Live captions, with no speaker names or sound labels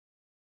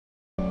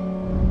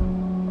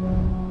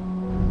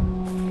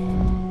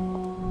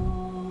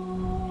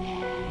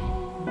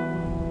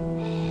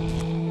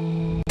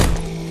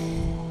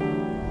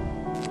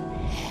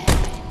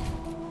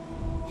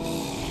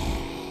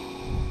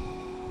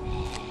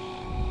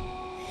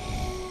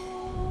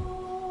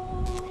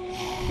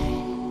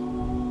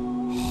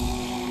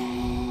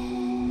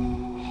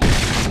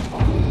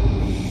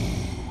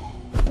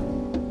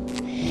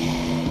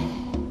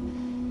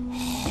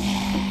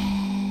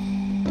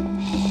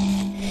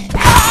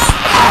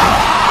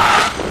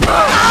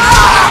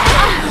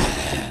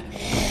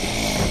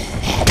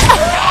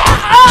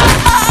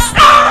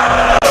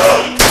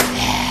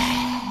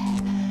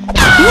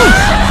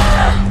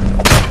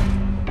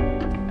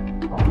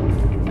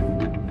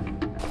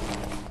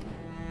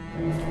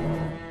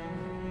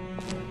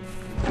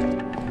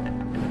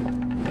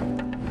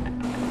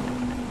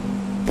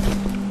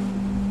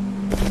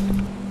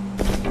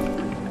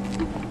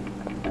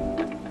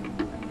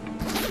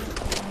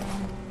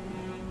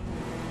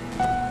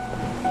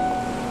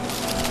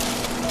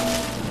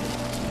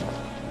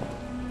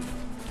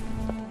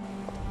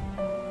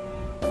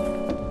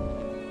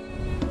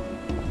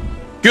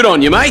Good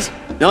on you, mate.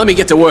 Now let me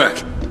get to work.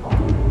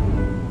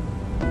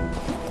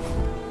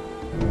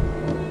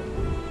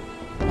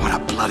 What a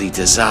bloody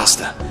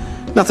disaster.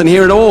 Nothing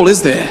here at all,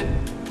 is there?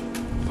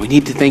 We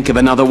need to think of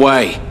another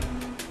way.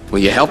 Will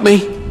you help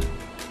me?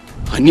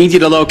 I need you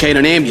to locate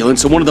an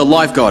ambulance or one of the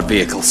lifeguard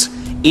vehicles.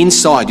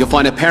 Inside, you'll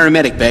find a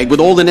paramedic bag with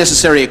all the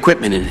necessary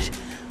equipment in it.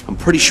 I'm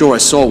pretty sure I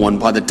saw one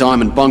by the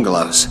Diamond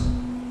Bungalows.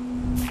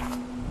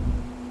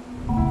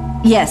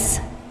 Yes.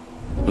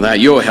 Without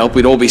your help,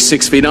 we'd all be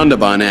 6 feet under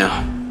by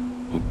now.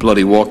 We're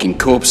bloody walking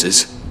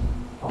corpses.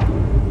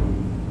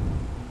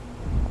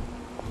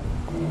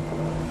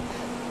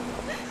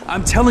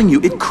 I'm telling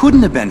you, it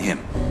couldn't have been him.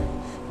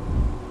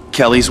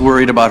 Kelly's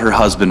worried about her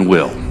husband,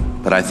 Will,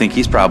 but I think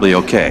he's probably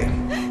okay.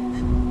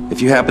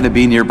 If you happen to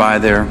be nearby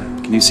there,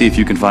 can you see if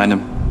you can find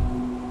him?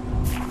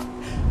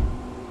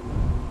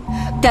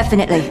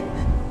 Definitely.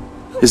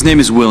 His name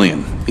is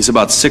William. He's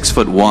about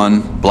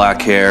 6'1",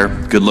 black hair,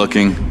 good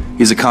looking.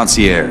 He's a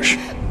concierge.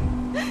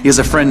 He has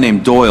a friend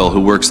named Doyle who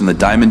works in the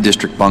Diamond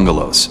District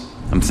bungalows.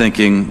 I'm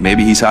thinking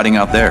maybe he's hiding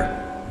out there.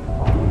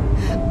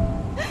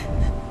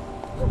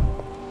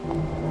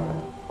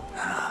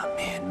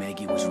 Man,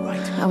 Maggie was right.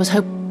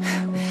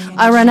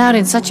 I ran out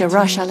in such a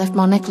rush I left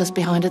my necklace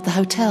behind at the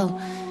hotel.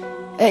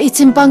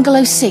 It's in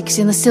Bungalow 6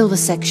 in the silver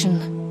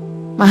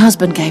section. My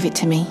husband gave it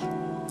to me.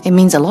 It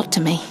means a lot to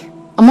me.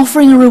 I'm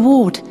offering a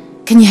reward.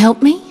 Can you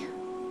help me?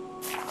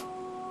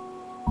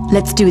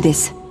 Let's do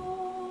this.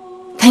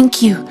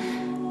 Thank you.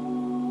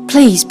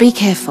 Please, be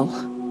careful.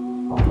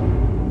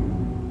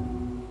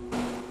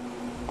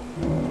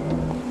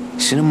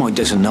 Sinamoi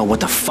doesn't know what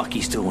the fuck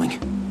he's doing.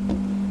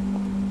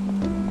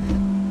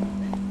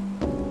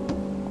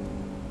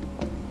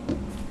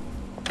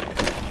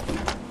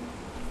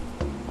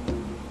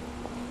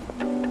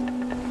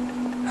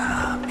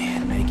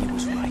 Man, Maggie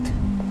was right.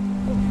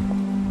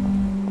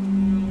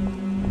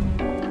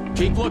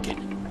 Keep looking.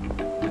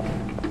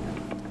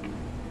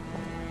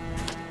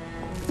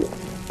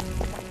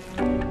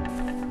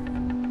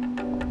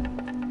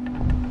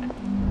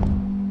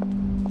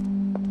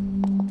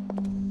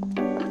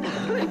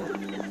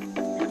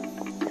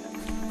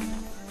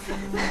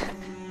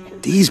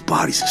 These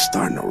bodies are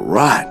starting to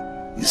rot.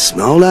 You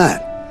smell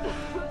that?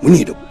 We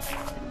need to...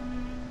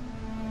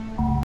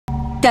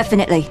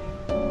 Definitely.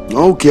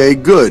 Okay,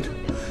 good.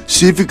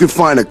 See if you can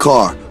find a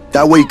car.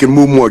 That way you can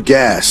move more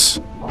gas.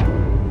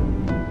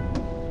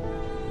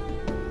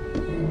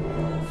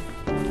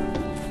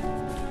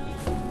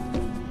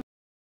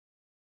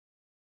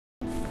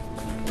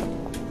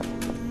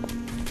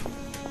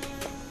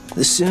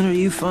 The sooner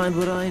you find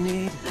what I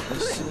need, the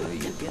sooner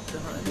you get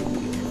behind the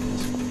wheel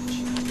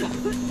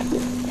of this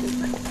bitch.